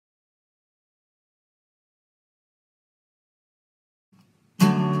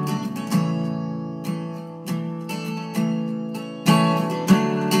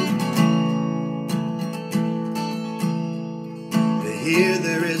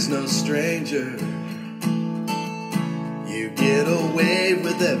is no stranger. You get away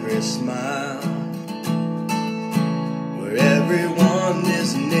with every smile, where everyone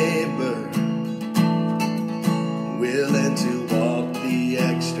is a neighbor, willing to walk the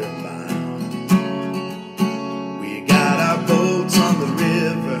extra mile. We got our boats on the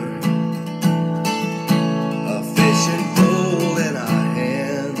river, a fishing pole in our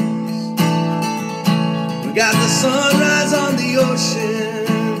hands. We got the sunrise on the ocean,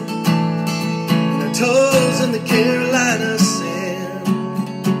 and our toes in the Carolina sand.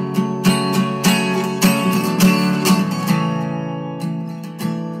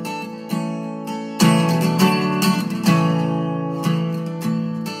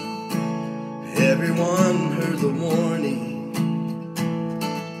 Everyone heard the warning,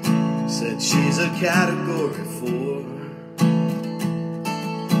 said she's a category 4.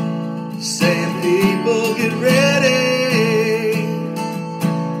 Saying people get ready,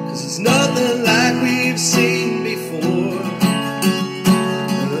 'cause it's nothing like we've seen before.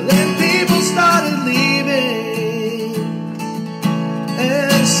 And then people started leaving,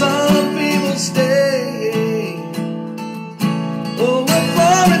 and some people stayed. Oh, when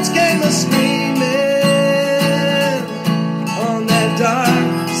Florence came a-screaming on that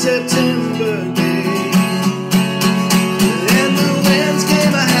dark September day, and the winds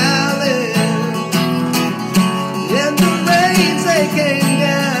came a-howling, and the rains, they came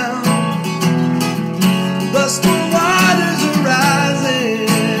down, plus the waters are rising.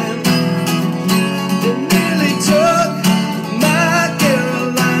 It nearly took my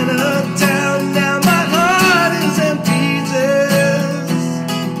Carolina town. Now my heart is in pieces,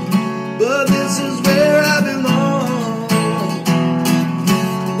 but this is where I belong.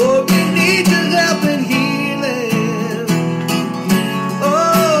 Lord, we need your help in healing.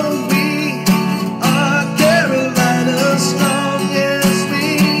 Oh, we are Carolina strong. Yes, we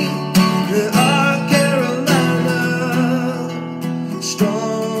are Carolina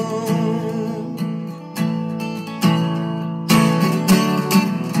strong.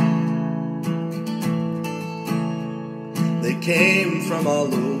 They came from all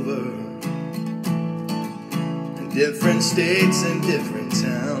over, different states and different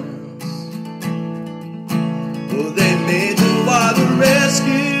towns. Oh, they made the water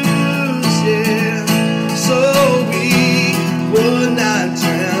rescues, yeah, so we would not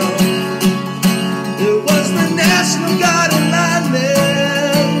drown. It was the National Guard and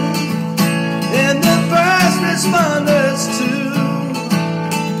linemen, and the first responders too.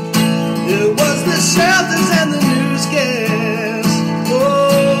 It was the shelters and the newscasts.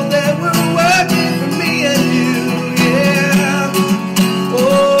 Oh, they were working for me and you.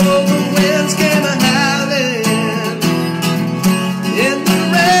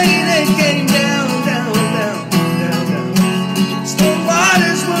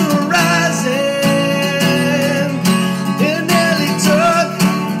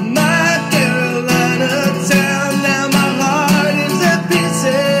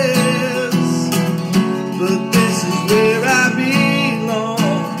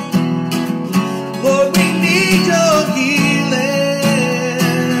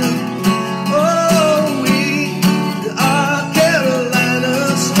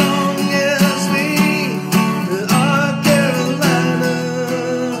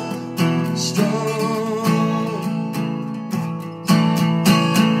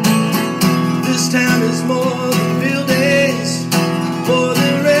 This town is more than buildings, more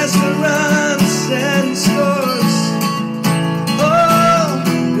than restaurants and stores. Oh,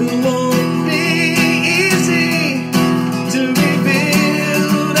 it won't be easy to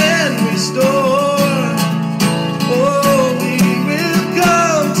rebuild and restore. Oh, we will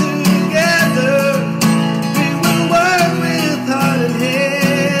come together, we will work with heart and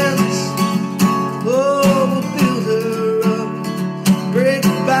hands. Oh, we'll build her up, brick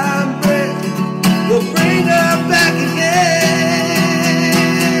by brick. We'll bring her back again.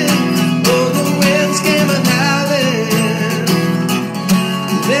 Oh, the winds came a-howling,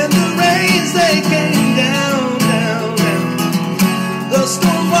 then the rains, they came